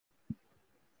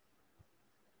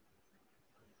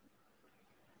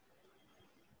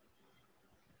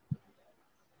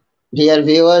Dear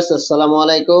viewers, Assalamu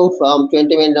alaikum from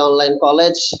 20 Minute Online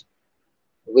College.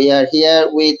 We are here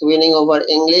with Winning Over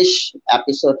English,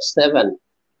 episode 7.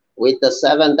 With the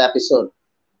 7th episode,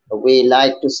 we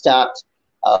like to start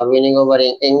our Winning Over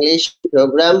English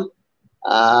program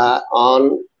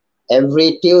on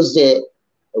every Tuesday.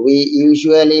 We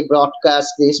usually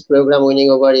broadcast this program Winning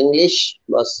Over English,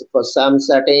 but for some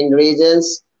certain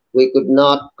reasons, we could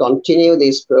not continue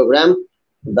this program.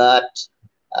 But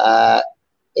uh,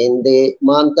 in the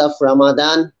month of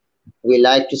Ramadan, we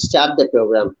like to start the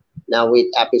program now with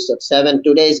episode 7.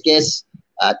 Today's guests,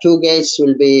 two guests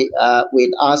will be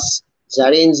with us,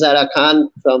 Zareen Zahra Khan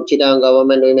from Chittagong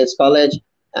Government Women's College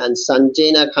and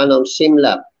Sunjina Khanom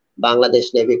Shimla,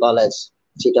 Bangladesh Navy College,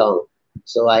 Chittagong.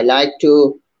 So I like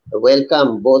to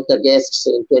welcome both the guests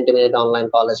in 20 Minute Online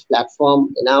College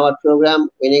platform in our program,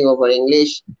 Winning Over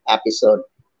English, episode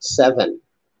 7.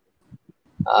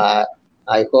 Uh,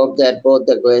 I hope that both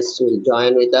the guests will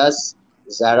join with us.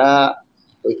 Zahra,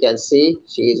 we can see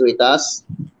she is with us.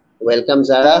 Welcome,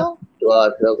 Zahra, Hello. to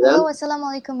our program. Hello,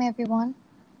 Assalamualaikum everyone.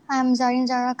 I'm Zareen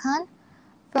Zahra Khan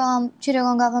from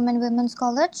Chittagong Government Women's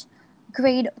College,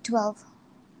 grade 12.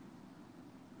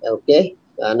 Okay,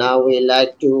 now we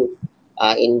like to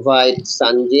invite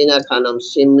Sunjina Khanam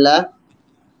Shimla.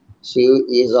 She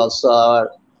is also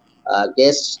our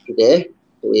guest today.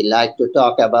 We like to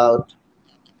talk about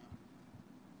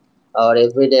our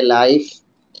everyday life,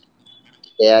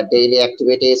 their daily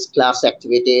activities, class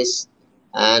activities,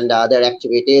 and other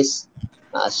activities.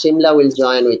 Shimla will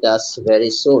join with us very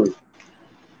soon.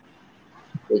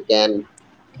 We can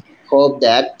hope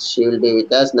that she will be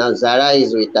with us. Now Zahra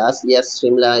is with us. Yes,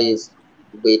 Shimla is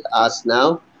with us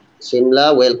now.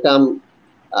 Shimla, welcome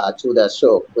to the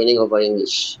show, Winning Over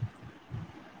English.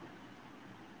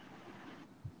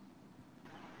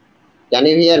 Can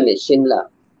you hear me, Shimla?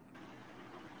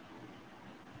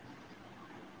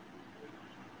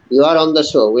 You are on the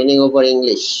show, Winning Over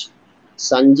English.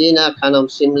 Sanjina Khanam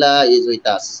Shimla is with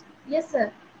us. Yes,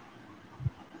 sir.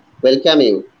 Welcome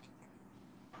you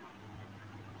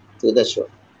to the show.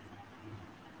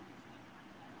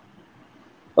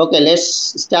 Okay,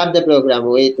 let's start the program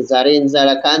with Zareen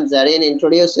Zahra Khan. Zareen,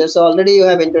 introduce yourself. Already you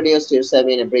have introduced yourself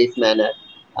in a brief manner.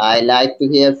 I like to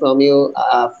hear from you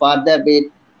further bit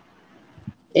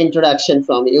introduction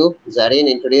from you. Zareen,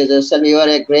 introduce yourself. You are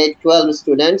a grade 12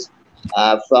 student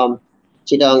from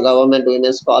Chittagong Government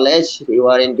Women's College. You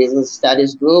are in Business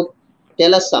Studies group.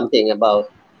 Tell us something about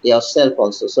yourself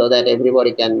also so that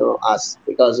everybody can know us,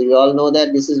 because you all know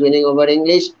that this is Winning Over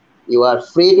English. You are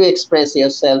free to express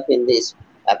yourself in this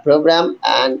program,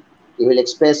 and you will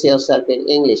express yourself in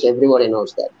English. Everybody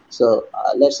knows that. So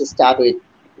let's start with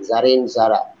Zareen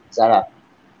Zahra. Zahra.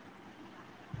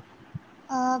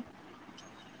 Uh,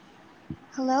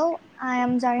 Hello, I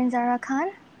am Zareen Zahra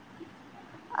Khan.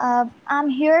 I'm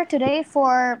here today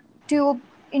to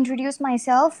introduce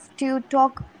myself, to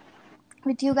talk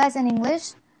with you guys in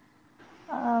English.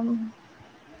 Um,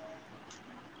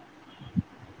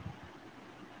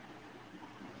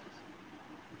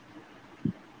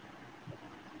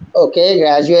 Okay,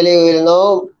 gradually we will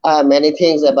know many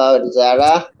things about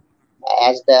Zahra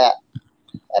as the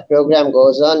program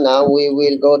goes on. Now we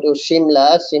will go to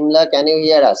Shimla. Shimla, can you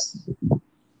hear us?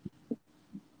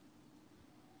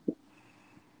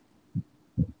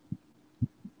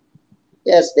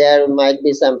 Yes, there might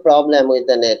be some problem with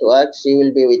the network. She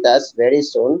will be with us very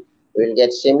soon. We will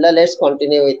get Shimla. Let's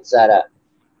continue with Zahra.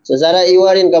 So Zahra, you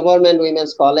are in Government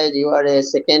Women's College. You are a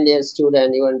second year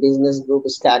student. You are in business group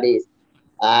studies.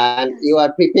 And you yes.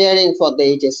 are preparing for the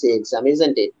HSC exam,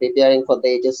 isn't it? Preparing for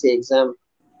the HSC exam.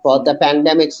 For the Mhm.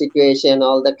 pandemic situation,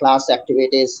 all the class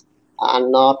activities are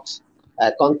not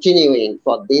continuing.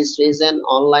 For this reason,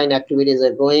 online activities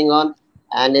are going on,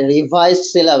 and a revised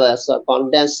syllabus or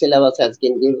condensed syllabus has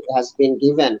been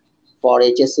given for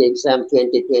HSC exam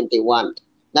 2021.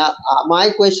 Now,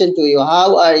 my question to you: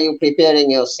 how are you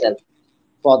preparing yourself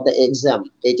for the exam,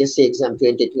 HSC exam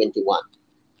 2021?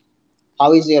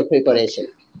 How is your Okay. preparation?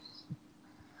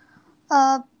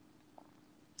 Uh,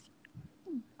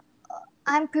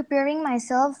 I'm preparing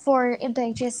myself for the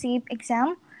HSC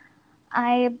exam.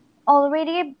 I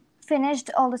already finished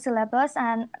all the syllabus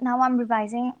and now I'm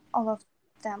revising all of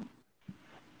them.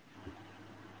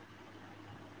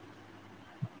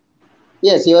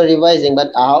 Yes, you are revising,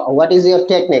 but what is your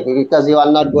technique? Because you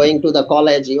are not going to the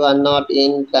college, you are not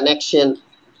in connection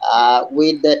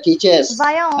with the teachers.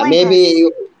 Via online Maybe class.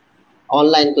 you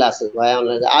online classes. Why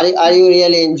online? Are you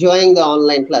really enjoying the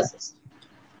online classes?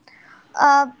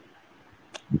 Uh,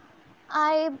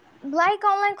 I like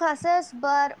online classes,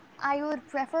 but I would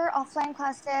prefer offline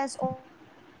classes or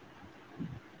in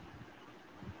person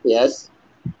classes. Yes.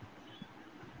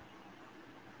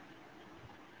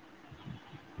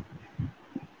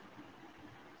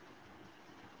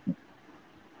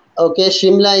 Okay,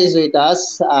 Shimla is with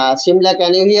us. Shimla,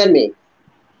 can you hear me?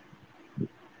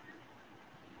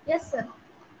 Yes, sir.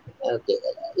 Okay.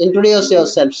 Introduce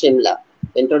yourself, Shimla.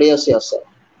 Introduce yourself.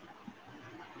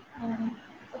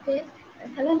 Okay.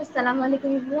 Hello, assalamu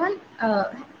alaikum everyone.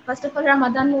 First of all,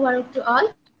 Ramadan Mubarak to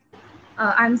all.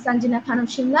 I'm Sunjina Khanom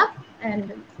Shimla,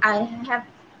 and I have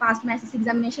passed my SSC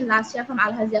examination last year from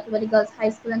Al Hazia Girls High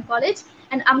School and College,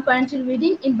 and I'm currently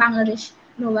reading in Bangladesh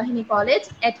Novahini College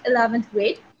at 11th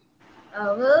grade.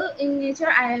 Well, in nature,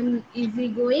 I am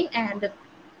easygoing and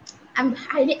I'm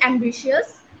highly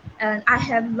ambitious, and I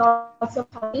have lots of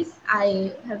hobbies.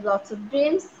 I have lots of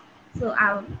dreams, so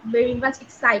I'm very much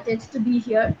excited to be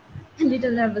here. A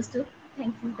little nervous too.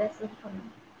 Thank you. That's all for me.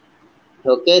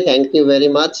 Okay, thank you very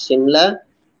much, Shimla.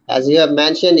 As you have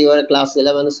mentioned, you are a class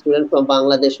 11 student from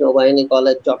Bangladesh Nobahini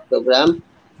College Talk program,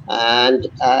 and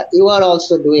you are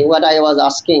also doing what I was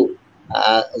asking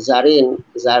Zareen,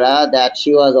 Zahra, that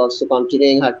she was also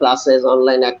continuing her classes,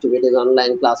 online activities,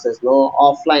 online classes, no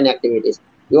offline activities.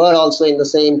 You are also in the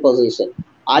same position.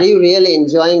 Are you really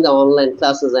enjoying the online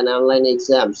classes and online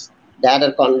exams that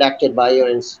are conducted by your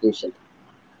institution?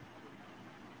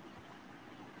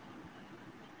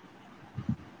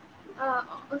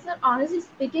 Also, honestly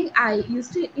speaking, I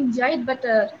used to enjoy it, but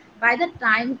by the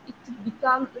time it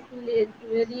become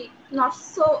really not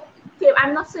so.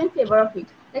 I'm not so in favor of it.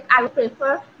 Like I would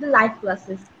prefer the live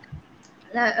classes.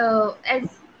 As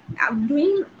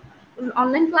doing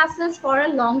online classes for a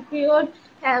long period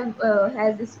have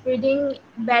has spreading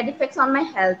bad effects on my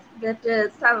health.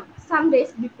 That some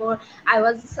days before I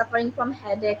was suffering from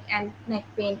headache and neck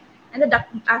pain, and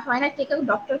when I take a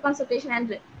doctor consultation,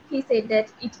 and he said that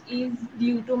it is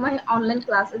due to my online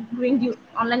classes doing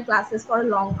online classes for a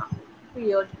long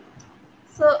period.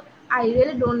 So I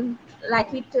really don't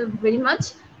like it very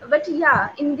much. But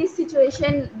yeah, in this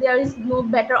situation there is no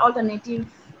better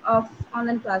alternative of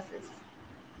online classes,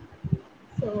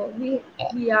 so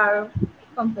we are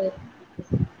compared.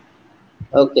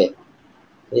 Okay.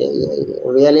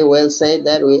 Really well said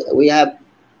that we have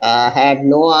had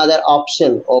no other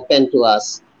option open to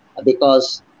us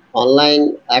because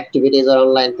online activities or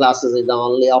online classes is the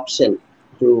only option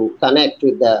to connect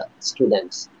with the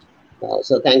students.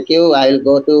 So thank you. I will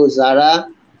go to Zara.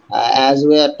 As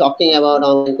we are talking about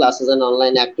online classes and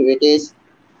online activities,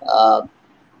 uh,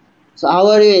 so how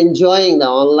are you enjoying the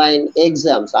online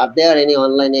exams? Are there any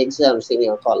online exams in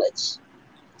your college,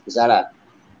 Zara?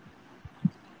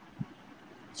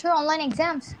 Sure, online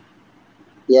exams.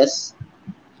 Yes.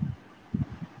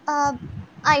 Uh,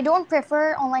 I don't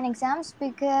prefer online exams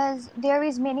because there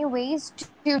is many ways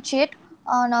to cheat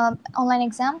on a online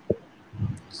exam.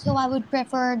 So I would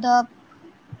prefer the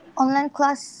online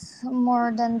class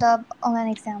more than the online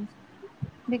exams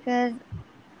because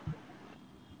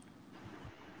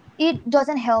it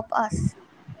doesn't help us.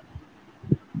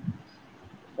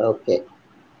 Okay.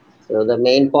 So the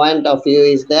main point of view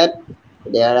is that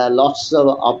there are lots of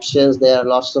options, there are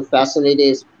lots of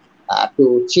facilities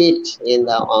to cheat in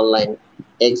the online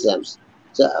exams.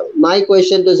 So my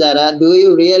question to Zara, do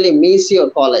you really miss your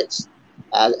college?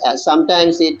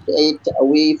 Sometimes we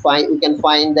can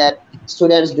find that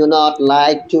students do not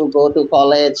like to go to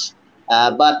college,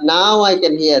 but now I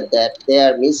can hear that they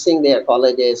are missing their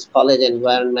colleges, college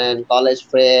environment, college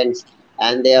friends,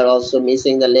 and they are also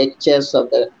missing the lectures of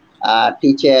the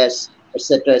teachers,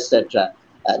 etc., etc.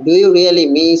 Do you really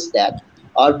miss that,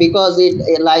 or because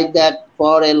it like that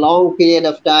for a long period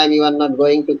of time you are not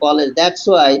going to college? That's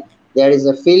why there is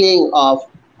a feeling of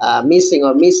missing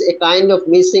or miss a kind of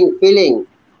missing feeling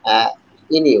uh,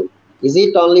 in you. Is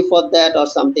it only for that or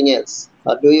something else,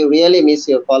 or do you really miss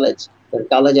your college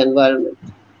environment?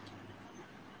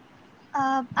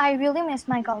 I really miss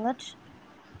my college,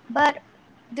 but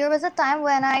there was a time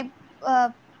when I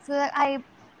feel like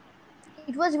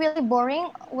it was really boring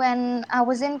when I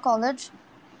was in college.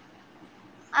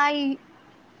 I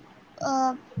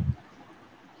uh,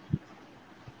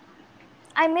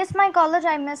 I miss my college.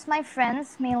 I miss my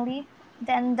friends mainly.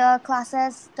 Then the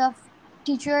classes,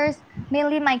 teachers,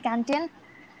 mainly my canteen.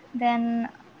 Then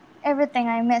everything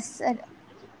I miss.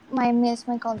 I miss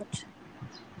my college.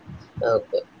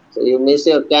 Okay, so you miss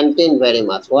your canteen very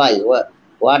much. Why?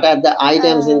 What are the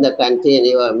items in Uh, the canteen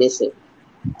you are missing?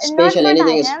 Not Special, for the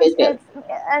anything items. special?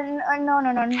 No,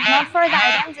 not for the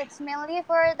items. It's mainly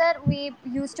for that we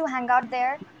used to hang out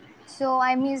there. So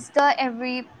I miss our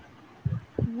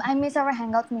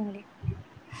hangouts mainly.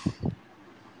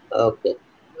 Okay.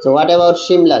 So what about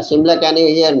Shimla? Shimla, can you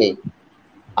hear me?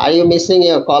 Are you missing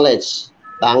your college?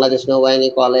 Bangladesh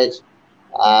Novaini College,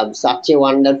 such a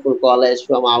wonderful college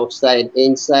from outside.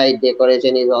 Inside,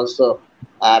 decoration is also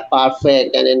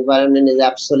perfect, and environment is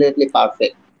absolutely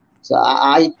perfect. So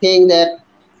I think that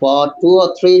for 2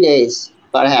 or 3 days,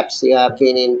 perhaps you have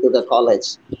been into the college.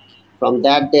 From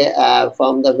that day,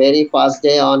 from the very first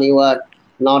day on, you are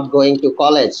not going to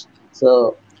college.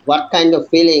 So what kind of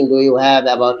feeling do you have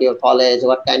about your college?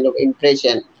 What kind of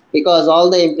impression? Because all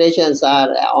the impressions are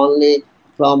only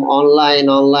from online,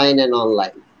 online, and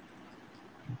online.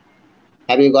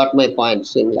 Have you got my point,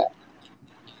 Shimla?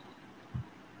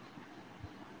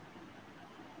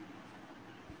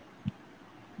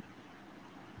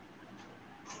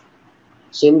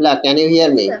 Shimla, can you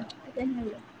hear Yes, me? sir. I can hear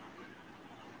you.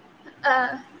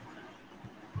 Uh,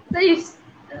 so it's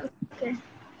okay.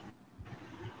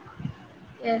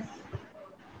 Yes,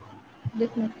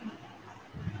 definitely.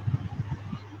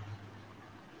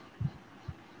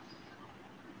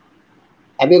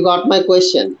 Have you got my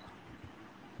question?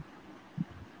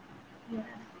 Yeah.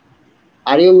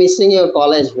 Are you missing your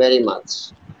college very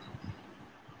much?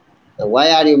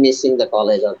 Why are you missing the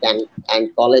college or can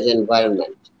and college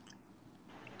environment,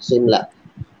 Shimla?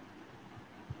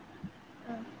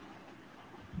 Uh,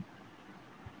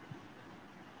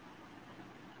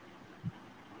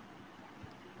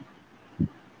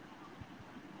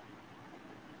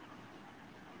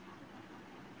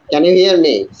 Can you hear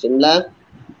me, Shimla?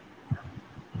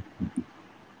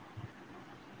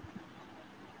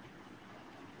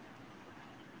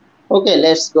 Okay,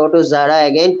 let's go to Zara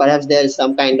again. Perhaps there is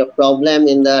some kind of problem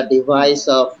in the device yeah.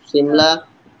 of Uh, Shimla.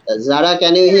 Zara,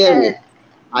 can you yeah. hear me?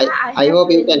 Yeah. I I have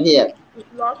hope you very can hear.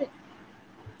 lot.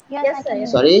 Yes, I Yes, sir. can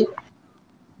Yes, hear sir. you. Sorry?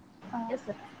 Uh, Yes,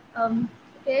 sir.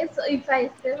 Okay. So if I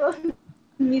say about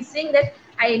missing that,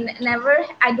 I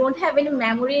don't have any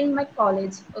memory in my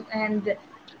college, and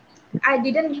I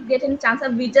didn't get any chance.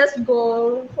 We just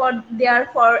go for there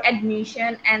for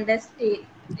admission and then stay.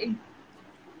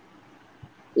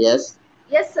 Yes.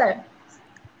 Yes, sir.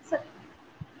 Sir,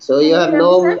 So you can you have hear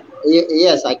me, sir?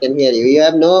 yes, I can hear you. You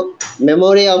have no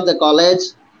memory of the college.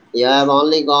 You have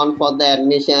only gone for the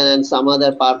admission and some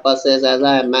other purposes, as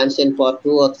I have mentioned, for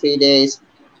 2 or 3 days.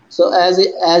 So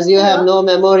as you have Hello. no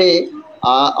memory,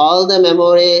 all the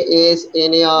memory is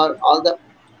in your all the.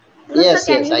 Hello, sir. Yes,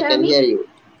 Can yes, you I hear can me? hear you.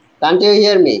 Can't you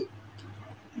hear me?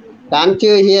 Can't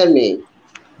you hear me?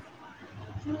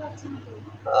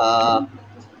 Uh,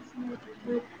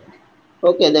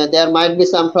 okay, there might be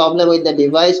some problem with the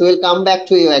device. We'll come back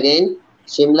to you again.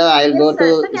 Shimla, I'll Yes, go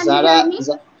sir. Sir, to can you hear Zara. me?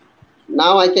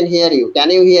 Now I can hear you. Can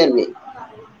you hear me?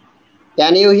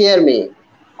 Can you hear me?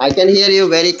 I can hear you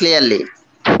very clearly.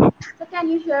 Sir, can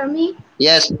you hear me?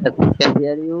 Yes, yes, I can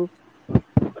hear you.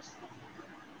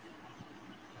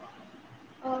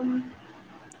 Um,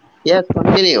 Yes,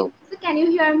 continue. sir, can you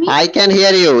hear me? I can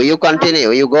hear you. You I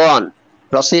continue. You go on.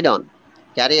 Proceed on.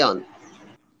 Carry on.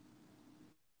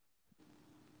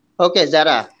 Okay,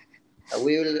 Zara.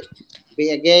 We will be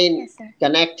again yes, sir.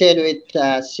 connected with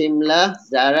Shimla.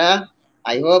 Zara,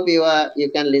 I hope you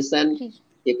can listen. Please.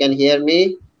 You can hear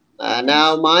me.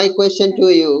 Now, Yes. my question to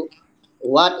Yes. you: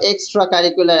 what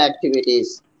extracurricular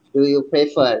activities do you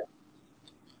prefer?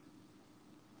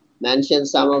 Mention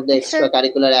some of the Extra.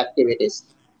 extracurricular activities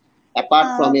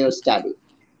apart from Uh, your study.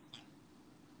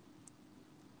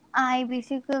 I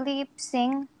basically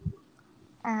sing,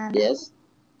 and Yes.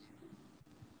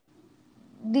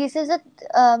 this is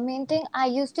a main thing. I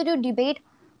used to do debate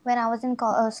when I was in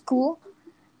school,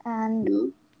 and Hmm.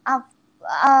 I've,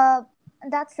 uh,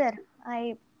 that's it.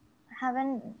 I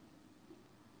haven't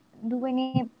do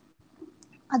any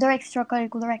other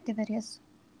extracurricular activities.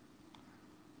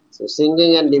 So,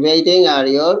 singing and debating are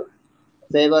your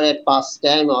favorite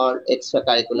pastime or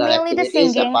extracurricular Mainly the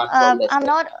activities singing. apart from the I'm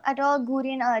study. not at all good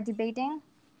in debating.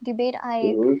 Debate.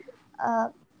 I Mhm. uh,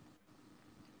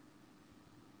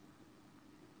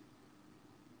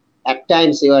 At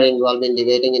times, you are involved in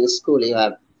debating in school, you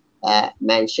have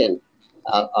mentioned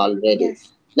already.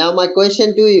 yes. Now, my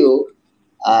question to you,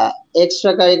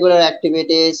 extracurricular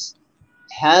activities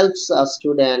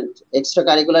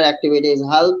extracurricular activities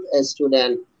help a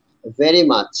student very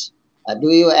much. Do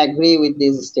you agree with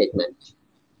this statement?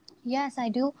 Yes, I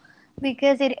do,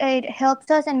 because it helps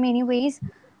us in many ways.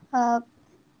 Uh,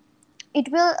 it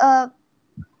will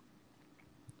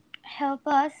help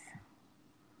us.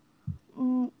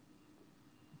 mm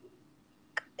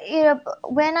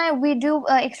when I we do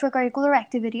extracurricular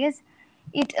activities,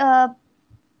 it I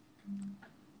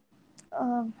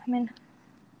mean,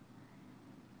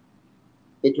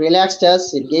 It relaxes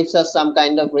us, it gives us some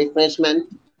kind of refreshment,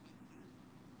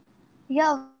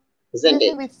 yeah, obviously isn't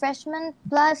it? refreshment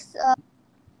plus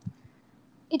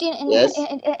Yes.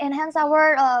 it enhance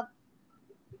our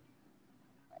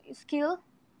skill.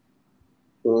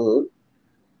 Mhm.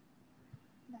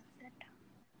 That's it.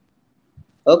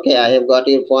 Okay, I have got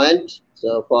your point.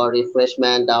 So for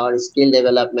refreshment or skill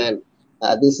development,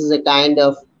 this is a kind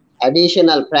of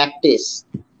additional practice.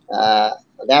 Uh,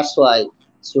 that's why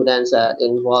students are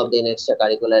involved in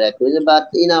extracurricular activities. But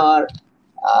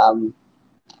um,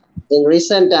 in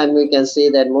recent time, we can see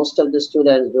that most of the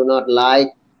students do not like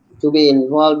to be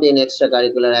involved in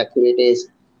extracurricular activities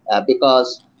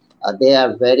because they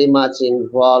are very much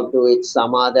involved with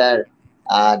some other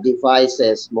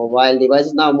devices, mobile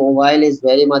devices. Now, mobile is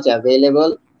very much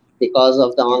available because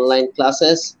of the Yes. online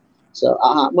classes. So,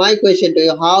 my question to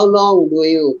you: How long do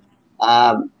you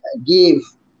um, give?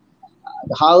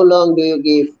 How long do you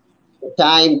give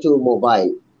time to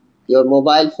mobile? Your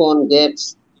mobile phone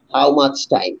gets how much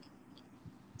time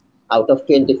out of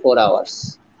 24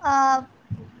 hours? Uh,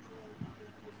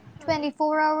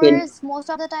 24 20, hours. Most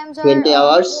of the times are 20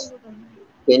 hours?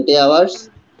 20 hours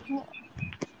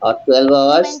or 12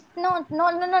 20, hours? not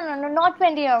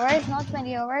 20 hours, not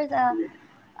 20 hours. Uh,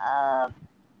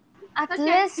 at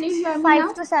Sir, can you least hear me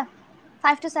now?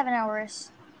 5 to 7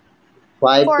 hours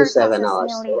 5 to for 7 classes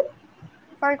hours. mainly,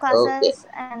 for Okay. classes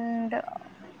and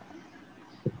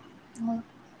no,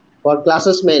 For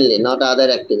classes mainly, not other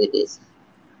activities.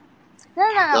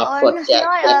 Not for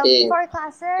not chatting. for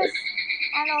classes,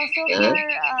 and also Huh?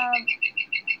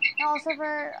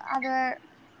 for other.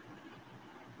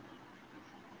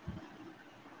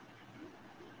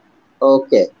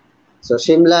 Okay. So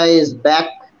Shimla is back.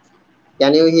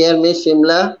 Can you hear me,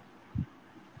 Shimla?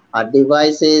 Our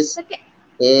device is Sir,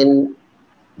 in,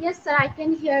 yes, sir, I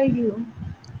can hear you.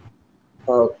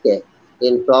 okay,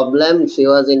 in problem. She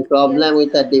was in Yes. problem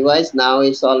with her device. Now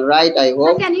it's all right, I Sir,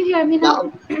 hope. can you hear me now?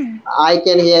 Now, I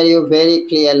can hear you very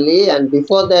clearly, and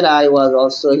before that, I was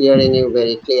also hearing you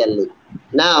very clearly.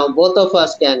 Now, both of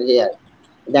us can hear.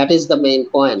 That is the main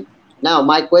point. Now,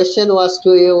 my question was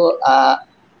to you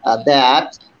that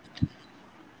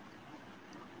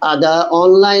the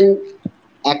online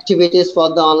activities for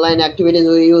the online activities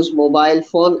we use mobile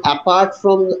phone. Apart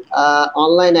from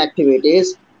online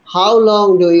activities, how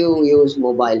long do you use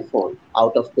mobile phone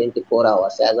out of 24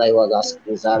 hours? As I was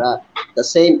asking Zara, the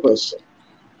same question.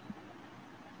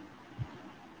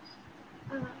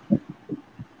 Uh,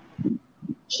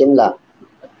 Shimla.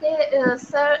 okay,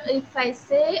 sir, if I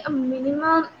say a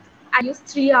minimum, I use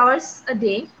 3 hours a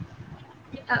day.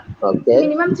 Uh,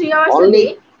 Okay. Minimum 3 hours a Only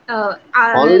day.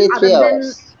 only Other three than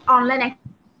hours. online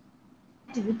activities,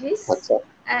 and Achha.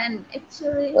 actually,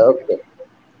 Okay.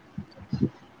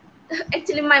 actually, my mom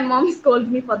scolded me for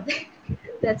that. That's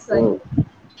why. Hmm.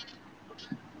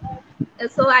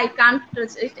 So I can't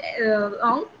touch it long.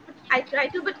 I try to, but it's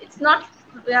not well.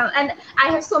 And I have so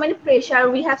many pressure.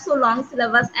 We have so long syllabus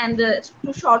and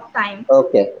too short time,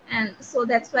 Okay. and so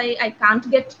that's why I can't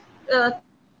get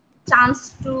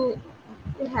chance to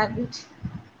have it.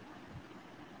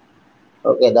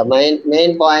 Okay. The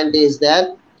main point is that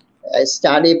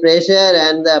study pressure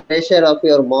and the pressure of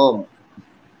your mom.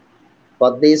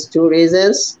 For these two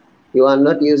reasons, you are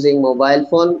not using mobile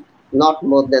phone not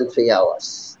more than 3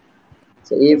 hours.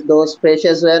 So if those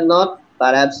pressures were not,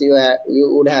 perhaps you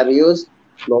would have used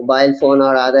mobile phone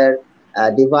or other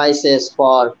devices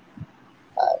for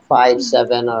 5,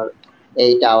 7, or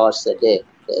 8 hours a day.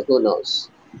 Okay, who knows?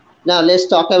 Now let's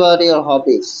talk about your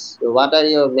hobbies. So what are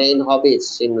your main hobbies,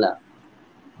 Simla?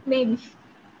 Maybe,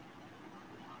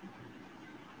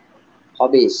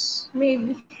 Hobbies.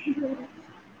 maybe.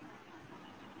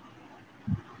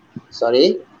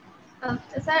 Sorry.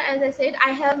 Sir, as I said,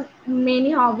 I have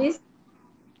many hobbies.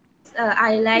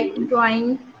 Mhm.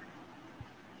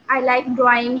 I like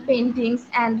drawing, paintings,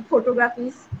 and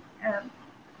photographies. Um,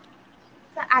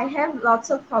 so I have lots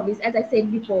of hobbies, as I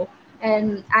said before,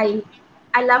 and I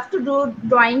love to do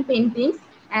drawing, paintings,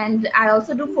 and I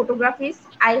also do photographies.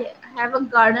 I have a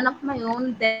garden of my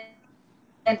own that I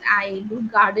do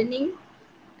gardening, and I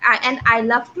love to read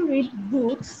books,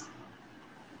 and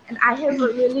I have really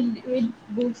read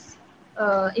books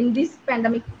in this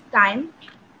pandemic time.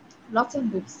 Lots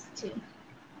of books too.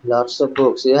 Lots of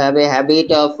books. You have a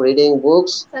habit of reading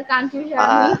books. Sir, can't you hear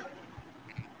Uh, me?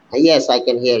 yes, I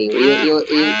can hear you.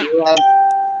 You have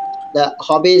the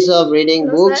hobbies of reading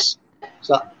Hello, sir. books.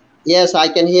 So yes, I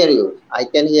can hear you. I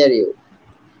can hear you.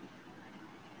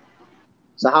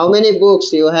 So how many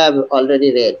books you have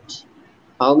already read?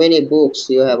 How many books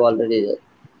you have already read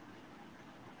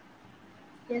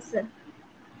Yes, sir.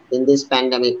 in this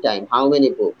pandemic time? How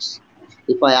many books?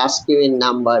 If I ask you in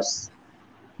numbers,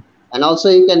 and also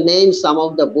you can name some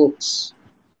of the books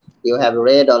you have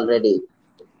read already.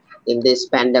 in this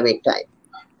pandemic time?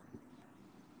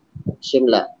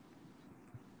 Shimla.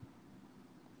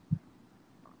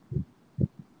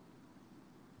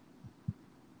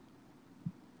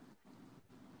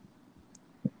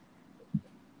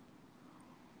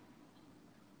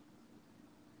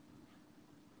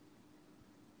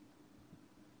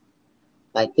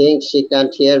 I think she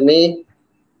can't hear me.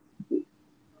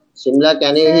 Shimla,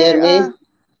 can you hear Sir, me?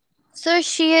 sir,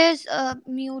 she is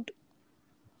mute.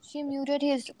 She muted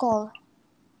his call.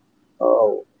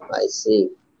 Oh, I see.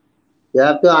 You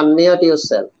have to unmute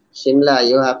yourself. Shimla,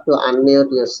 you have to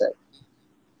unmute yourself.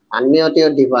 Unmute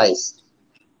your device.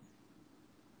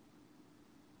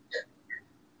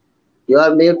 You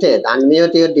are muted.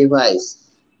 Unmute your device.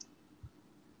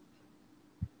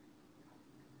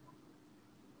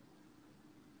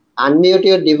 Unmute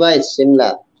your device,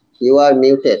 Shimla. You are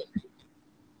muted.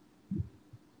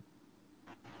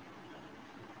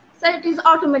 Sir, it is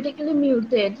automatically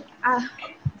muted.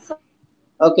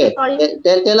 Sorry Okay. for the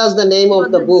Tell us the name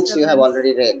of disturbance. the books you have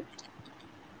already read.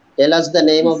 Tell us the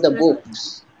name of the Yes,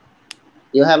 books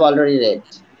you have already read.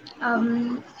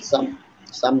 um, Some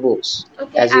some books,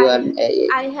 okay, as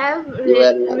I have you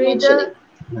were read mentioning.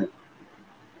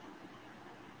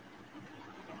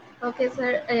 okay,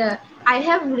 sir. I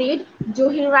have read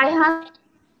Johir Raihan's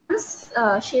Shesh Pehale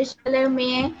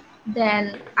Mein. Then I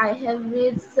have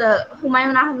read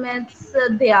Humayun Ahmed's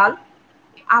Dayal,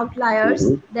 Outliers.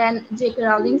 Mhm. Then J.K.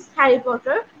 Rowling's Harry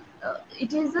Potter.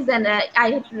 It is a series, and I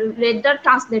have read the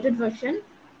translated version.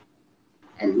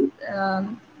 As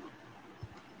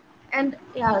and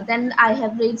yeah, then I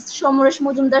have read Shomoresh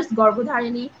Mujumdar's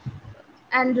Garbhodharini,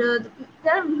 and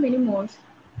there are many more.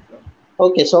 So,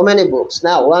 Okay, so many books.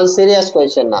 Now, one serious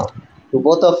question now to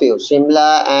both of you,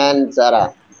 Shimla and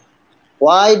Zara.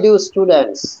 Why do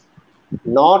students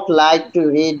not like to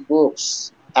read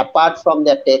books apart from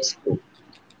their textbook?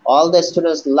 All the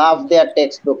students love their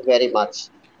textbook very much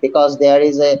because there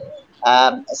is a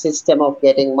system of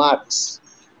getting marks.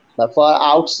 But for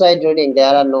outside reading,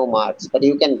 there are no marks, but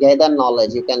you can gather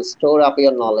knowledge, you can store up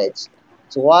your knowledge.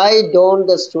 So why don't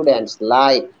the students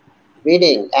like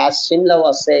reading? As Shimla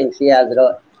was saying, she has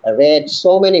read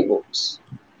so many books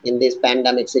in this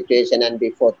pandemic situation and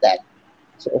before that.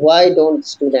 So why don't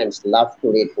students love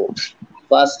to read books?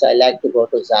 First, I like to go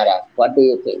to Zara. What do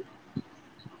you think?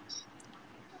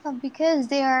 Because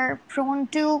they are prone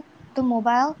to the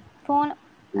mobile phone,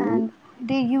 Mhm. and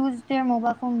they use their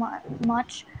mobile phone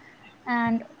much.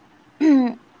 And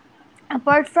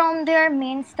apart from their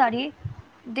main study,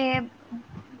 they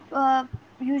uh,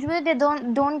 usually they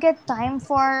don't get time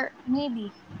for,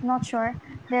 maybe not sure,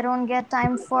 they don't get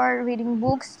time for reading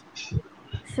books.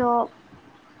 So,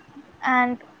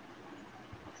 and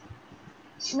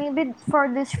maybe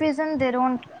for this reason they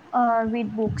don't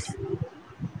read books.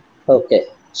 Okay.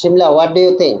 Shimla, what do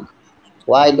you think?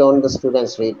 Why don't the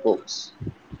students read books?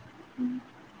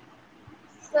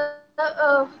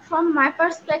 so from my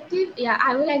perspective, yeah,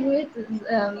 I will agree with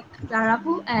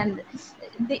Zarapu, and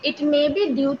it may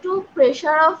be due to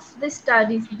pressure of the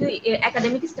studies, the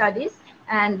academic studies,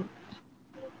 and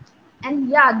and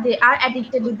yeah, they are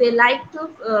addicted. They like to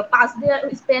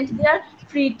spend their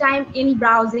free time in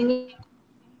browsing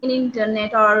in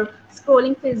internet or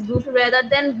scrolling Facebook rather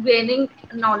than gaining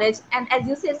knowledge. And as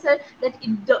you said, sir, that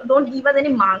don't give us any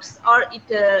marks, or it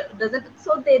doesn't,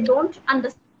 so they don't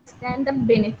understand the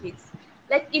benefits.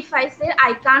 Like if I say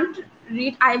I can't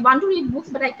read, I want to read books,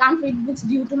 but I can't read books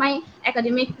due to my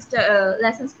academic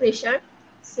lessons pressure.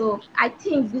 So I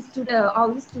think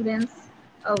all the students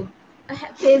uh,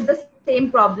 face the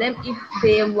same problem. If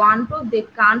they want to, they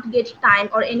can't get time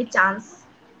or any chance,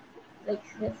 like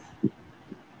this.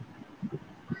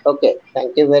 Okay,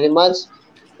 thank you very much.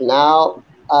 Now,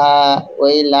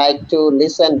 we like to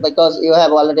listen because you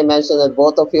have already mentioned that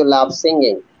both of you love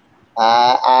singing.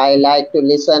 I like to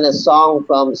listen a song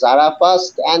from Zara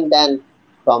first and then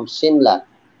from Shimla.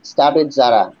 Start with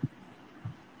Zara.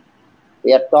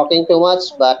 We are talking too much,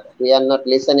 but we are not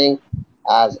listening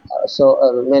as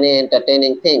many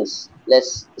entertaining things.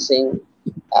 Let's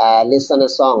listen a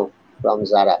song from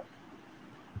Zara.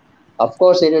 Of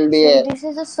course, it will be So this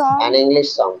is a an song,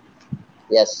 English song.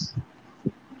 Yes.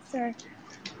 sir.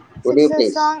 So Would it's you a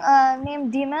please? song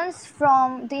named Demons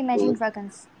from the Imagine Mm,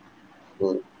 Dragons.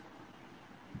 mm.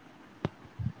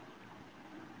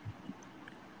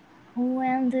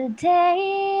 When the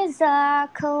days are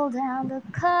cold and the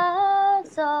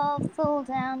clouds all fall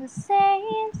down the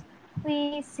sails,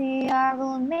 we see our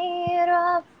world made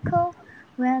of coal.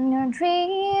 When your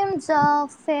dreams all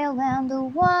fail and the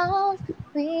walls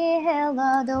we held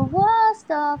are the walls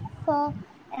that fall,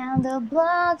 and the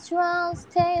blood runs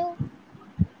stale.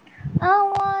 I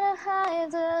wanna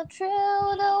hide the truth,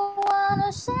 I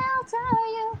wanna shelter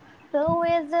you. But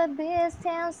with the beast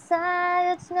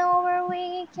inside, it's nowhere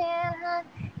we can hide.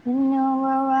 You know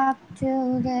we're up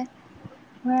to the,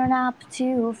 we're up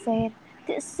to fate.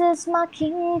 This is my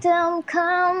kingdom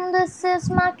come, this is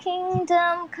my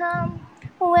kingdom come.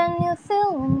 When you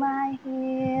feel my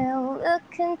heel,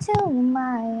 look into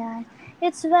my eyes.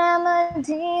 It's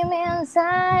remedy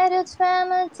inside, it's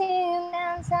remedy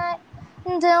inside.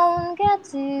 Don't get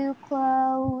too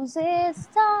close, it's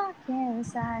dark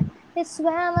inside. It's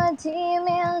remedy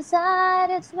inside,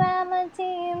 it's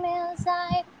remedy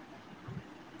inside.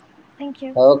 Thank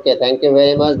you. Okay, thank you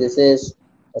very much. This is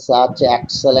such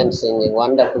excellent singing,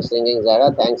 wonderful singing,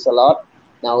 Zara. Thanks a lot.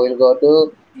 Now we'll go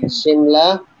to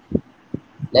Shimla.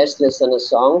 Let's listen a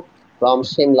song from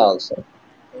Shimla also.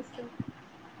 Yes, sir.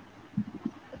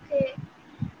 Okay.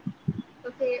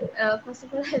 Okay. First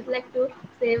of all, I'd like to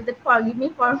say that forgive me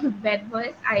for bad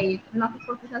voice. I'm not a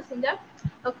professional singer.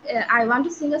 Okay. I want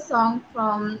to sing a song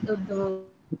from the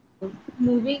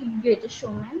movie Greatest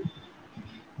Showman.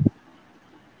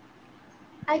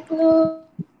 I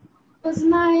close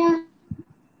my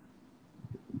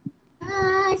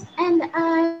eyes and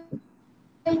I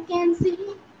can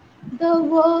see the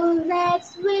world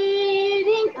that's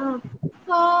waiting up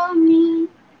for me,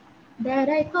 that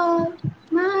I call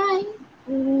my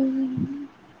own.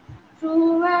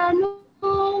 Through where no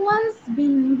one's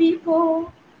been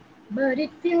before, but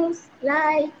it feels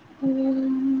like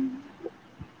home.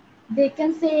 They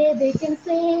can say,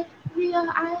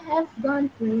 yeah, I have gone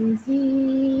crazy.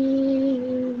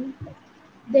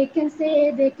 They can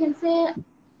say,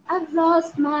 I've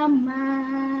lost my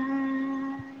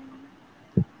mind.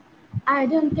 I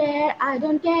don't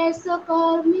care, so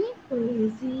call me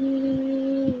crazy.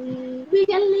 We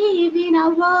can live in a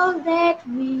world that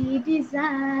we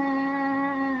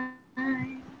design.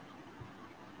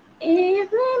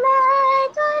 Every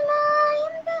night I lie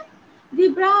in bed, the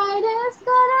brightest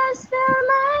colors fill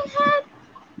my head.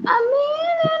 A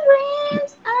million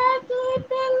dreams are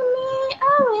keeping me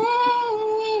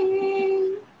awake.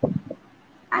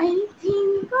 I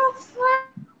think of when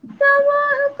the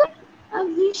world could be a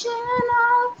vision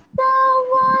of the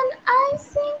one I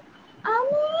see. A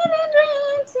million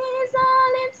dreams is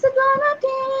all it's gonna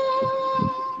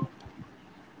take.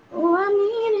 Oh, a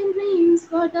million dreams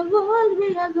for the world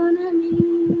we are gonna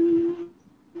meet.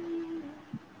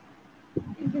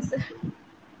 Thank you, sir.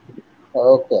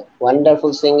 Okay,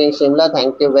 wonderful singing, Shimla.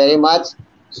 Thank you very much.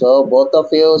 So both of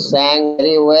you sang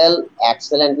very well,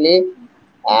 excellently,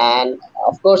 and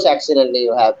of course, excellently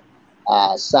you have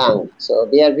sung. So,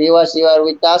 dear viewers, you are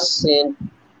with us in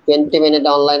 20-minute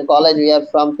online college. We are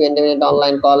from 20-minute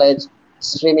online college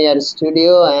Streamier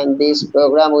Studio, and this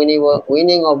program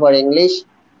winning over English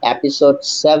episode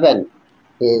 7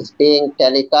 is being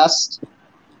telecast.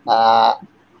 Uh,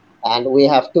 and we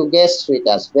have two guests with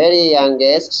us, very young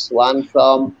guests, one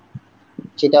from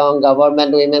Chittagong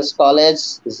Government Women's College,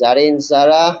 Zareen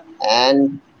Zahra,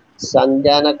 and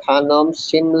Sunjina Khanom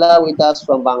Shimla with us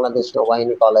from Bangladesh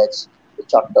Nowahini College,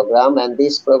 Chittagong. And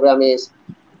this program is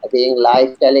being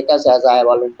live telecast, as I have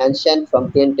already mentioned,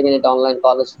 from 20-minute online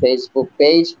college Facebook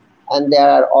page. And there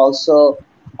are also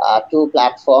two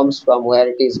platforms from where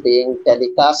it is being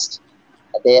telecast.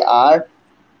 They are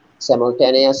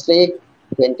simultaneously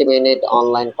 20-minute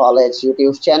online college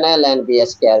YouTube channel and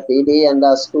BSKR PD, and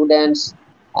the students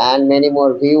and many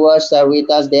more viewers are with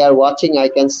us. They are watching. I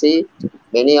can see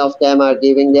many of them are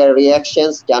giving their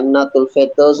reactions. Jannatul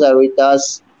Firdaus are with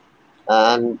us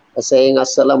and saying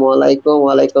assalamu alaikum,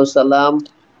 wa alaikum salam.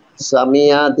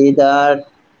 Samia, Didar,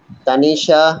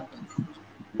 Tanisha,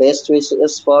 best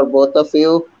wishes for both of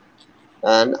you,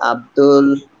 and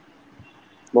Abdul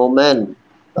Moment.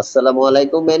 Assalamu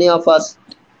alaikum. Many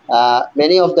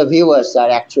of the viewers are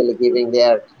actually giving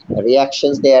their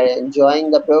reactions. They are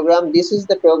enjoying the program. This is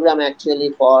the program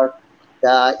actually for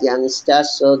the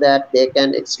youngsters so that they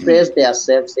can express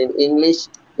themselves in English.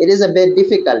 It is a bit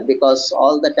difficult because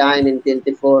all the time in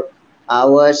 24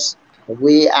 hours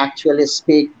we actually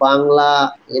speak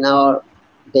Bangla in our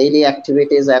daily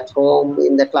activities at home,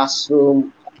 in the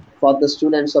classroom, for the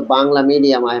students of Bangla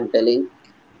medium, I am telling.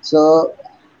 So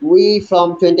we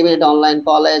from 20-minute online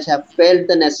college have felt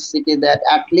the necessity that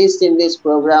at least in this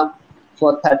program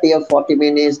for 30 or 40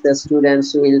 minutes the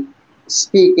students will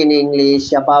speak in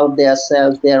English about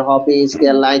themselves, their hobbies,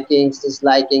 their likings,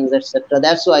 dislikings, etc.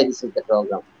 That's why this is the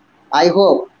program. I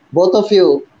hope both of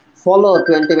you follow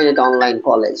 20-minute online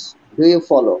college. Do you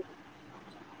follow,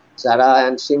 Zara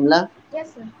and Shimla?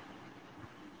 Yes, sir.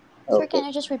 Sir, Okay. can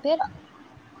you just repeat?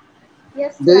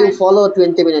 Yes, Do sir. you follow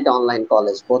 20-minute online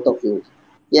college, both of you?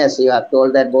 Yes, you have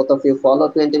told that both of you follow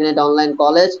 20-minute online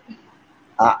college.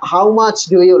 How much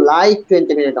do you like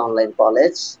 20-minute online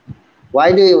college?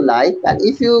 Why do you like? And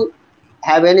if you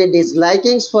have any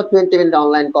dislikings for 20-minute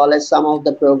online college, some of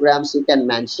the programs you can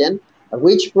mention.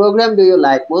 Which program do you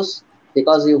like most?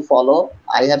 Because you follow.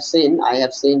 I have seen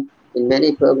in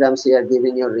many programs you are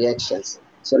giving your reactions.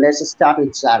 So let's start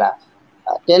with Zara.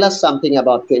 Tell us something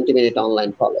about 20-minute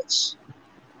online college.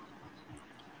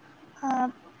 Uh,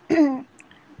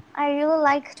 I really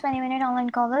like 20-minute online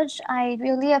college. I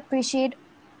really appreciate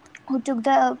who took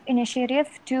the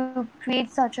initiative to create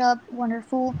such a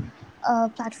wonderful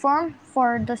platform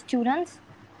for the students.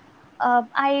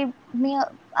 I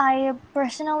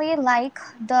personally like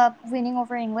the winning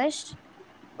over English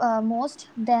most,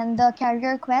 then the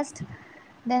career quest,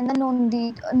 then the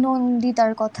Nondi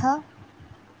Tarkotha.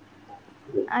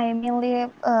 I mainly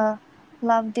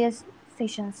love these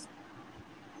sessions.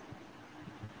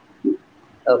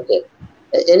 Okay.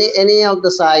 Any of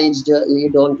the sides you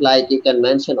don't like, you can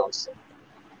mention also.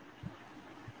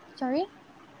 Sorry.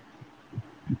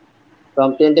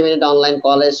 From 20-minute online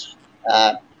college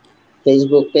uh,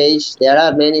 Facebook page, there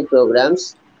are many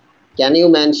programs. Can you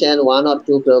mention one or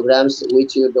two programs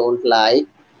which you don't like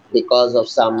because of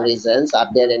some Uh, reasons? Are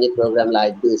there any program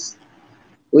like this?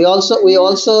 We also we yeah.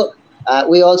 also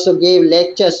we also gave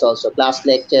lectures also, class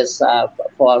lectures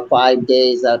for 5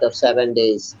 days out of 7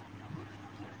 days.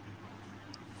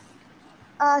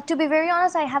 To be very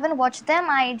honest, I haven't watched them.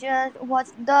 I just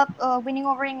watched the winning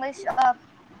over English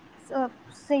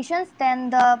sessions, then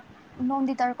the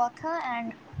Nondi Tarkotha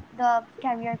and the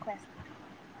career quest.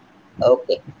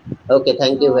 Okay, okay,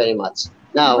 thank you So, very much.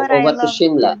 Now but I over to love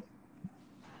Shimla. them.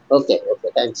 Okay, okay,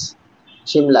 thanks.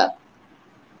 Shimla.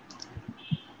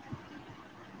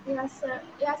 Yes, sir.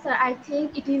 Yes, sir. I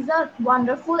think it is a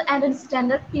wonderful and a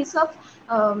standard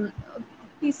um,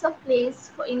 piece of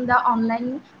place in the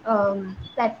online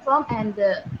platform, and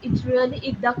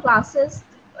it the classes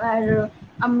are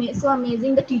so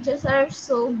amazing. The teachers are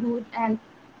so good, and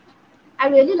I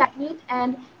really like it.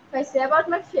 And if I say about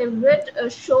my favorite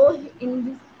show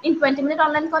in 20 minute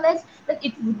online college, that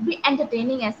it would be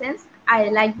entertaining essence. I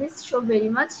like this show very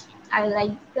much. I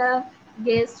like the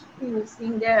guests who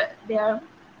sing their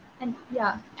and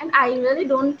yeah, and I really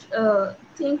don't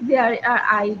think there are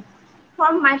I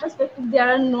from my perspective there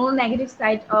are no negative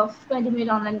side of 20 minute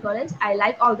online college. I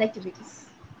like all the activities.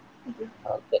 Thank you.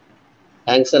 Okay.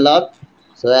 Thanks a lot.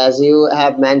 So, as you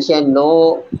have mentioned,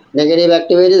 no negative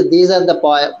activities. These are the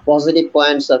positive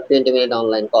points of 20-minute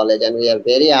online college, and we are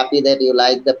very happy that you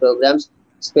like the programs.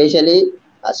 Especially,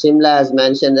 Shimla has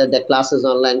mentioned that the classes,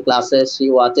 online classes, she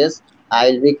watches.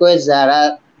 I'll request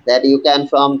Zara that you can,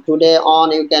 from today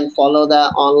on, you can follow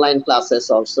the online classes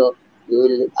also. You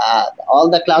will, all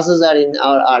the classes are in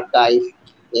our archive,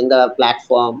 in the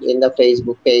platform, in the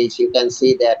Facebook page. You can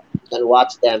see that, you can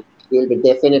watch them. You will be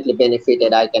definitely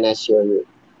benefited, I can assure you.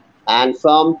 And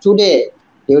from today,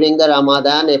 during the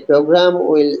Ramadan, a program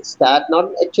will start.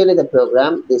 Not actually the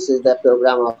program. This is the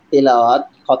program of Tilawat,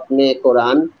 Khatme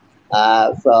Quran.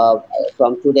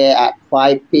 From today at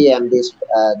 5 p.m. This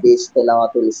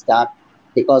Tilawat will start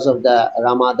because of the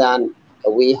Ramadan.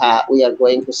 We are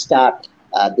going to start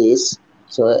this.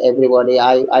 So everybody,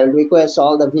 I request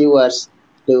all the viewers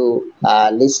to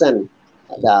listen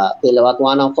the Tilawat.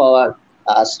 One of our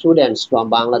students from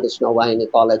Bangladesh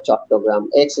Nowahini College Chattogram,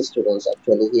 ex-students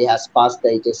actually. He has passed the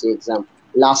HSC exam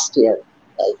last year.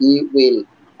 He will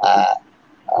uh,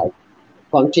 uh,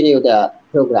 continue the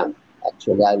program.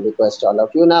 Actually, I request all of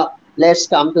you. Now, let's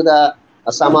come to the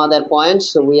some other points.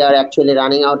 So we are actually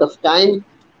running out of time.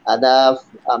 The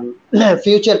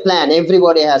future plan.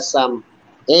 Everybody has some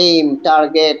aim,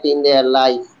 target in their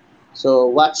life. So,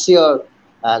 what's your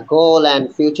goal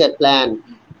and future plan?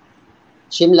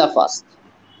 Shimla first.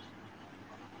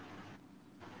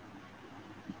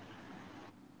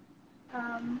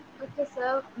 Okay,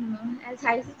 sir. As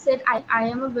I said, I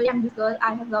am a very ambitious girl.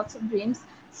 I have lots of dreams.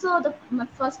 So my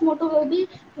first motto will be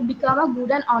to become a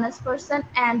good and honest person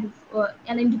and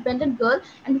an independent girl.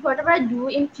 And whatever I do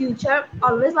in future,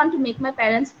 always want to make my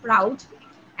parents proud.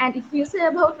 And if you say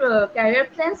about career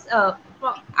plans,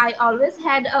 I always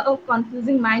had a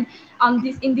confusing mind on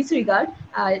this in this regard.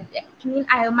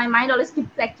 My mind always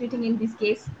keeps fluctuating in this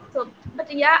case. So,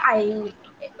 but yeah, I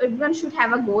everyone should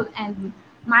have a goal, and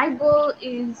my goal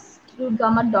is to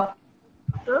become a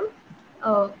doctor.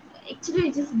 Actually,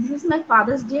 this is my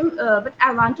father's dream, but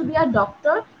I want to be a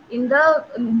doctor in the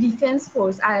defense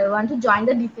force. I want to join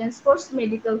the defense force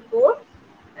medical corps.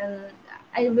 uh,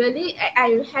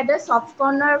 I had a soft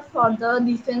corner for the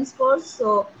defense force,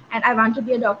 so and I want to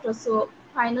be a doctor, so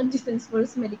why not defense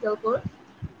force medical corps?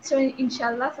 So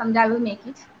inshallah, someday I will make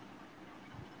it.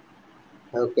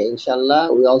 Okay,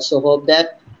 inshallah. We also hope that.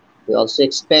 We also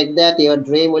expect that your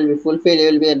dream will be fulfilled.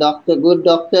 You will be a doctor, good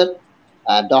doctor,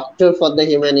 a doctor for the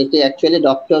humanity. Actually,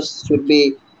 doctors should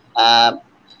be uh,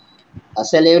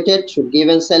 saluted, should give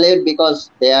and salute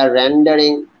because they are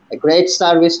rendering a great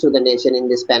service to the nation in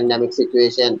this pandemic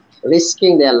situation,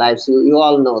 risking their lives. You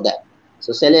all know that.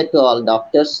 So salute to all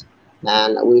doctors,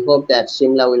 and we hope that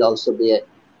Shimla will also be a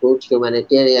good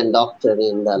humanitarian doctor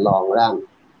in the long run.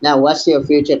 Now, what's your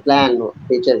future plan,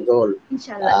 future goal,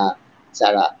 Inshallah. uh,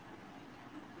 Zara?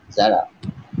 Zara,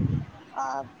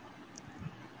 Uh,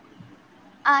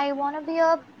 I want to be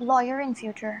a lawyer in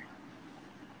future.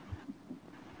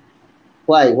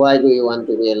 why? Why do you want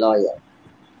to be a lawyer?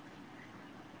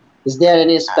 Is there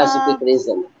any Uh, specific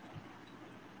reason?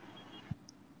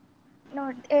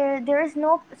 no, there is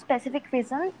no specific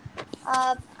reason.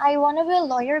 I want to be a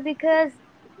lawyer because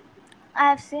I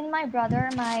have seen my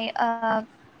brother,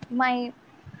 my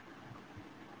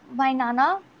my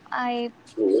nana. I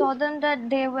Mhm. saw them that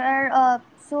they were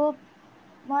so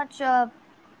much.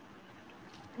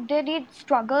 They did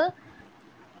struggle.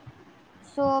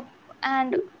 So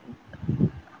and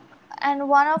and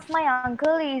one of my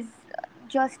uncle is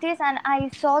justice, and I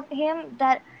saw him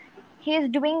that he is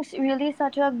doing really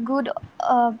such a good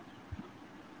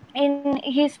in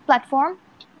his platform.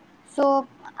 So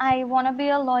I want to be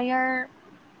a lawyer.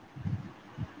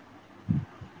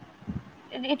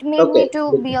 It made me Okay,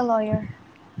 to be a lawyer.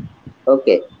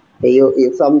 okay.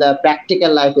 You from the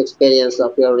practical life experience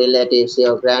of your relatives,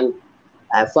 your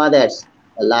grandfather's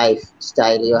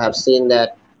lifestyle, you have seen that,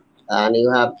 and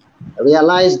you have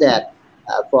realized that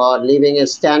for living a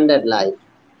standard life,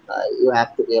 you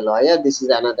have to be a lawyer. This is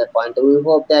another point. We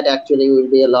hope that actually you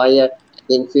will be a lawyer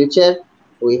in future.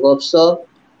 We hope so.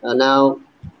 Now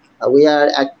we are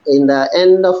in the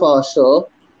end of our show.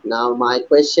 Now my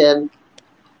question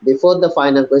before the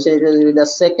final question, it will be the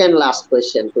second last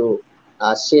question to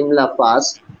Shimla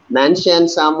first. Mention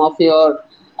some of your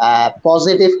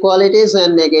positive qualities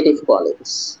and negative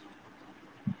qualities.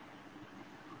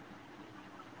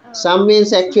 Some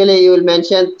means So, actually you will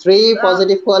mention three uh,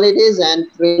 positive qualities and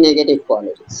three negative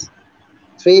qualities.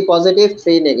 Three positive,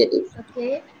 three negative.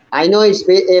 okay, I know it's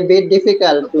a bit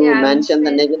difficult okay, to I will mention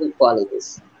the say. negative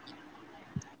qualities.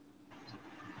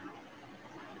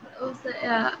 So,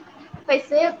 if I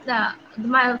say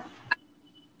my, I will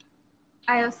say my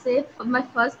first three positive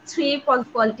qualities, it would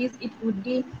be I am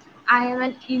an easygoing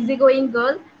girl,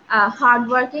 hardworking,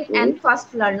 and fast Hmm? learner.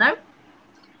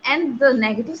 And the negative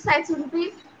sides would be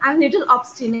I'm little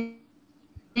obstinate,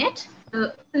 little bit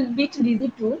lazy too,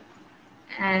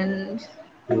 and what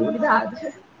would be the Hmm. other?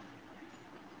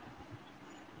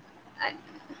 I,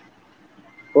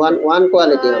 One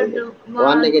quality third only.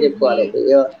 One one negative would be quality.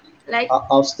 You're like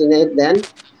obstinate then.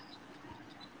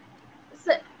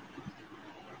 so,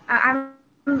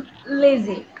 I'm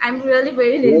lazy. I'm really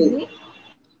very lazy.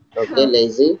 Okay,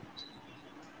 lazy.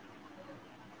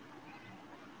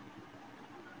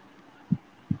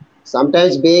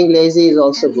 Sometimes being lazy is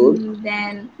also good And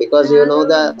then because you know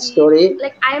another the would be story.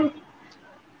 like I'm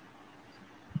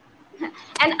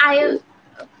and I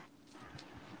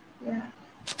yeah.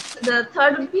 The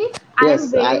third would be I am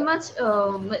Yes, very much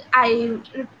I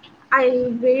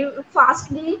very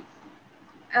fastly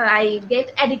I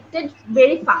get addicted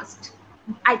very fast.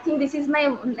 I think this is my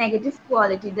negative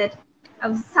quality that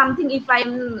something if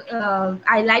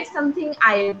I like something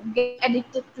I get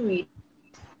addicted to it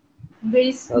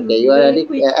okay. You are very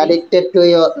quickly. addicted to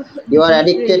your. So You this are is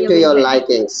addicted really a to very your bad.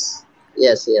 likings.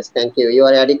 Yes, yes. Thank you. You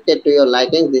are addicted to your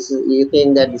likings. This is you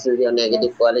think that this is your Yes.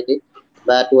 negative quality,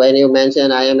 but when you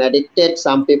mention I am addicted,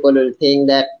 some people will think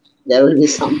that there will be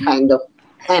some kind of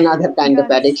another kind of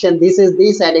Drugs. addiction. This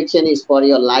addiction is for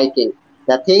your liking.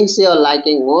 The things you are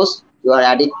liking most, you are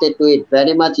addicted to it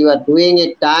very much. You are doing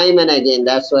it time and again.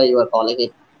 That's why you are calling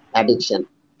it addiction.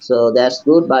 So that's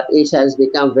good, but it has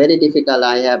become very difficult.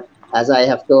 As I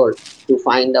have told, to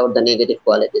find out the negative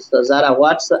qualities. So Zara,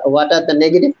 what are the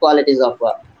negative qualities of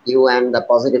you and the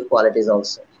positive qualities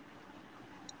also?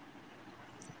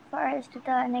 First,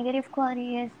 the negative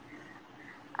quality is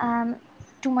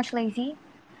too much lazy.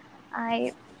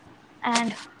 I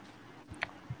and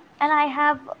and I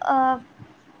have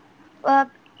a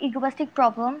egoistic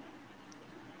problem.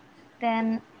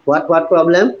 Then What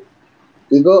problem?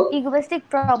 Ego, egoistic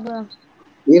problem.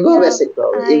 ego Yeah, basic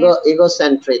problem. I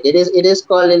Egocentric. It is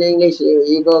called in English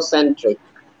egocentric.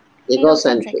 egocentric.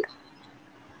 Egocentric.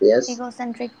 Yes.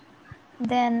 Egocentric.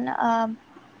 Then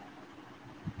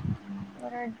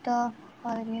what are the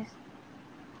qualities?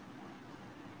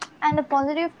 And the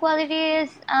positive quality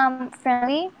is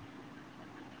friendly.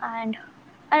 And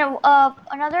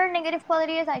another negative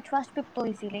quality is I trust people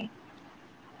easily.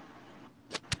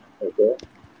 Okay.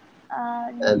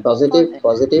 And positive, Positive,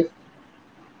 positive.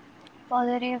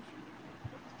 positive,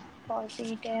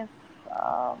 positive.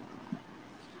 Um,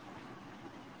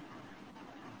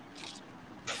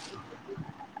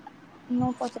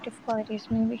 no positive qualities,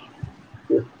 maybe.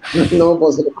 No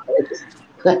positive qualities.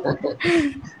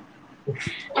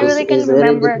 I really It's can't very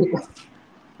remember. difficult.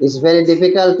 It's very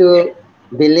difficult to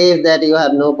believe that you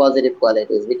have no positive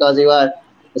qualities because you are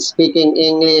speaking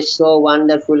English so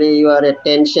wonderfully. You are a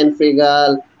tension-free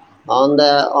girl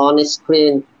on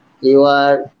screen. You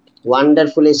are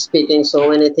wonderfully speaking so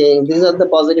many things. These are the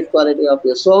positive quality of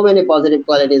you. So many positive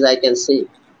qualities I can see.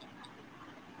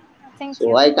 Thank So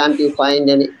you. why can't you find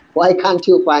any? Why can't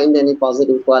you find any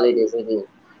positive qualities in you?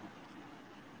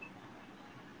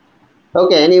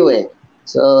 Okay, anyway,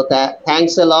 so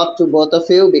thanks a lot to both of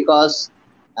you because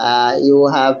you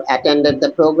have attended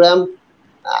the program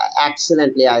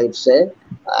excellently, I would say.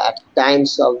 At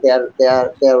times of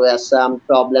there were some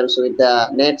problems with the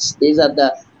nets. These are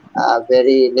the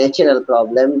very natural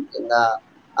problem in the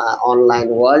online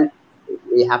world.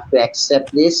 We have to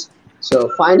accept this. So,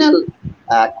 final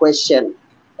question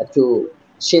to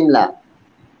Shimla.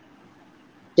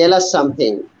 Tell us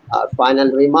something. Our final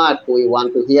remark. We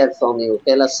want to hear from you.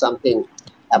 Tell us something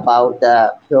about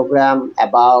the program,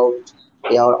 about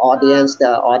your audience,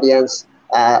 the audience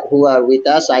who are with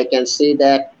us. I can see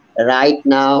that right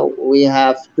now we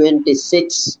have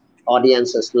 26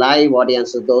 audiences, live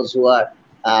audiences, those who are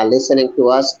listening to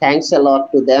us. Thanks a lot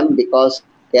to them because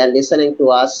they are listening to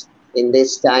us in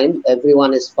this time.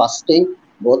 Everyone is fasting.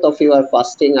 Both of you are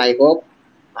fasting, I hope.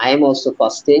 I am also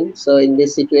fasting. So in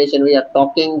this situation, we are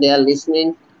talking, they are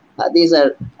listening. These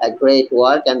are a great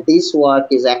work, and this work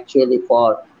is actually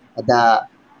for the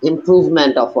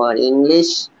improvement of our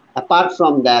English. Apart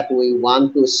from that, we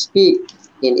want to speak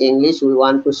in English. We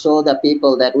want to show the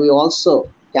people that we also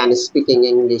can speak in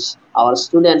English. Our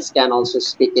students can also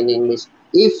speak in English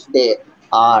if they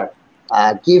are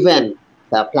given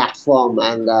the platform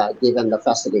and given the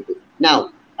facility. Now,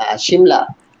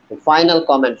 Shimla, the final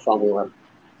comment from you. Uh,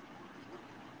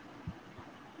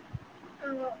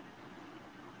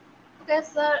 Okay,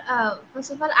 sir.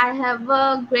 First of all, I have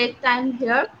a great time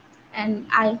here, and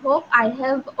I hope I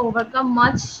have overcome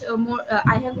much more.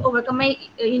 I have overcome my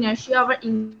inertia over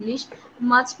English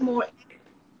much more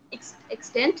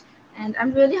extent, and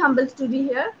I'm really humbled to be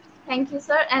here. Thank you,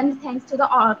 sir, and thanks to the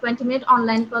 20-minute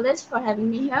online college for having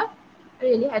me here. I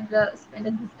really had spent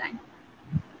a good time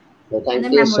So and a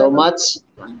thank you so memorable one.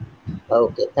 much.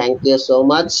 Okay, thank you so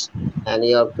much. And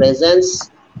your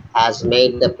presence has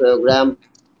made the program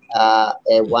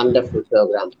a wonderful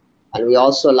program. And we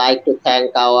also like to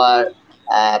thank our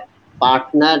uh,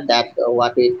 partner, that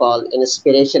what we call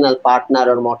inspirational partner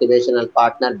or motivational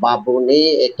partner,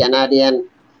 Babuni, a Canadian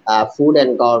food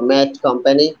and gourmet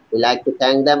company. We like to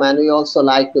thank them, and we also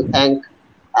like to thank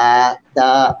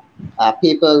the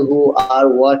people who are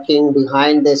working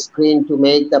behind the screen to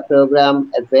make the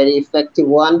program a very effective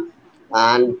one.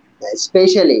 And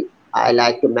especially, I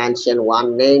like to mention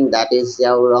one name, that is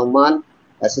Ziaur Rahman,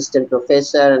 Assistant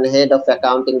Professor and Head of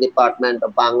Accounting Department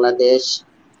of Bangladesh,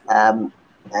 um,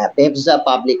 Pebza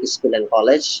Public School and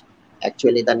College.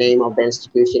 Actually, the name of the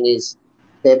institution is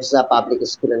Pebza Public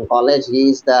School and College. He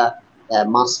is the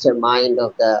mastermind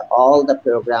of the all the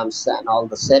programs, and all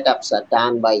the setups are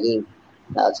done by him.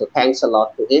 So thanks a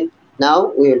lot to him.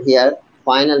 Now we will hear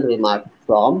final remark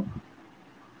from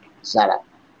Zahra.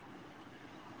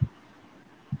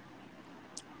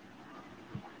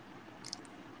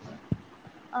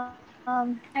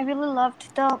 I really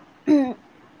loved the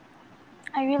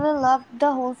I really loved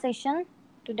the whole session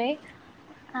today,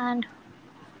 and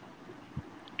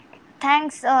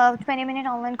thanks 20-minute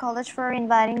online college for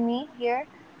inviting me here,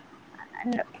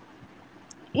 and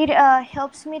it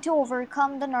helps me to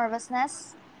overcome the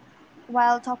nervousness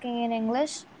while talking in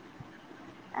English.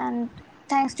 And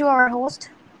thanks to our host,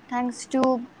 thanks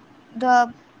to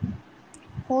the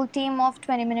whole team of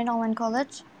 20-minute online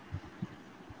college.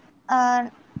 Uh,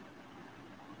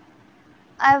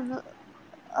 I've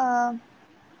uh,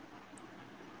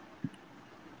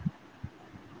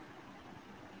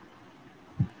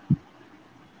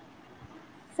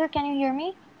 Sir, can you hear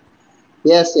me?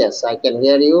 Yes, yes, I can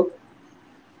hear you.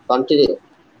 Continue.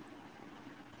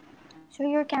 So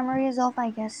your camera is off, I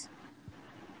guess.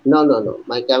 No, no, no.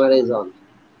 My camera is on.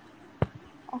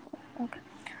 Oh, okay.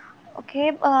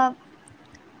 Okay.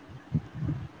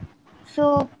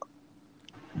 So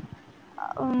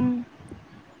um,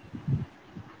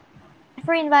 thanks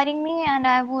for inviting me, and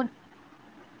I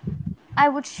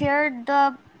would share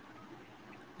the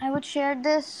I would share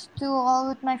this to all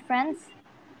with my friends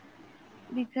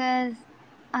because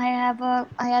I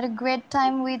had a great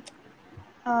time with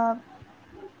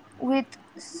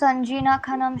Sunjina,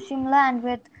 Khanom, Shimla, and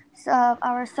with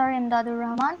our sir Emdadur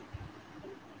Rahman.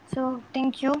 So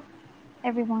thank you,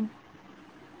 everyone.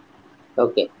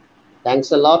 Okay,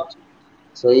 thanks a lot.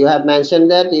 So you have mentioned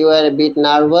that you were a bit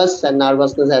nervous and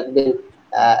nervousness has been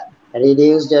uh,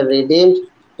 reduced or redeemed.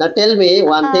 Now tell me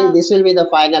one thing. This will be the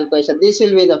final question. This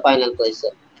will be the final question.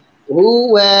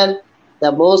 Who were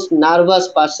the most nervous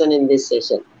person in this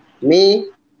session? Me,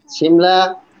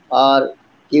 Shimla, or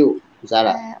you,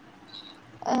 Zara?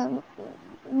 Uh, um,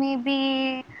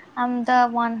 Maybe I'm the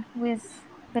one who is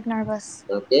a bit nervous.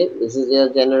 Okay, this is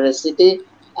your generosity.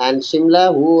 And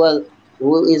Shimla,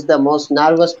 who is the most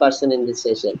nervous person in this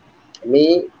session?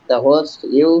 Me, the host,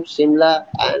 you, Shimla,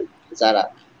 and Zara.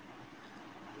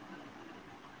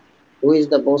 Who is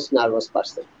the most nervous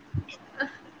person? So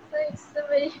it's a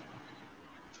very,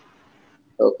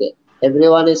 Okay,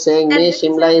 everyone is saying at me. this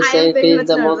time Shimla is I am saying very she is much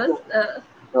the most. nervous.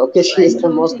 Okay, So she I is the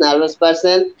don't most think. nervous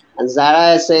person, and Zara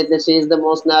has said that she is the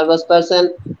most nervous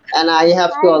person. And I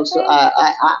have to I also, think,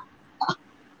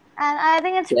 and I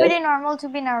think it's yes, pretty normal to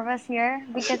be nervous here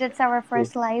because it's our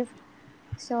first live,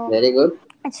 so very good.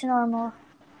 it's normal.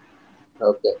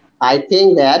 Okay, I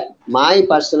think that my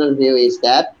personal view is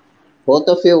that both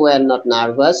of you were not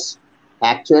nervous.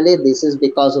 Actually, this is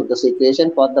because of the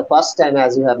situation. For the first time,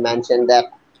 as you have mentioned, that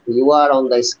you are on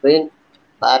the screen,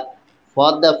 but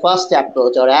for the first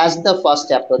approach, or as the first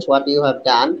approach, what you have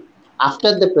done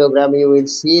after the program, you will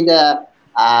see the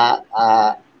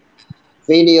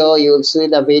video, you will see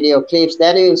the video clips,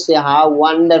 then you will see how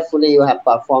wonderfully you have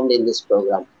performed in this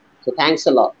program. So, thanks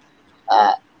a lot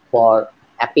uh, for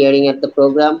appearing at the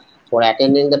program, for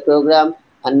attending the program,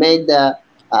 and make the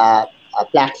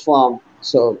platform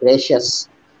so gracious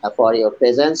for your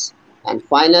presence. And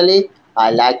finally,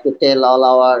 I like to tell all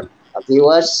our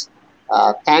viewers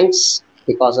thanks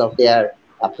because of their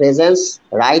presence.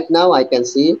 Right now, I can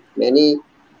see many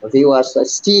viewers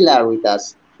still are with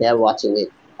us. They are watching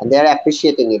it and they are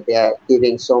appreciating it. They are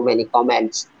giving so many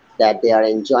comments that they are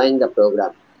enjoying the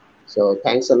program. So,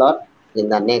 thanks a lot. In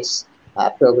the next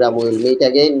program, we will meet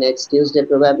again next Tuesday,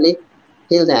 probably.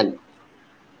 Till then,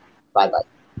 bye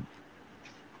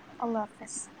Allah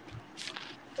Hafiz.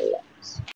 bye.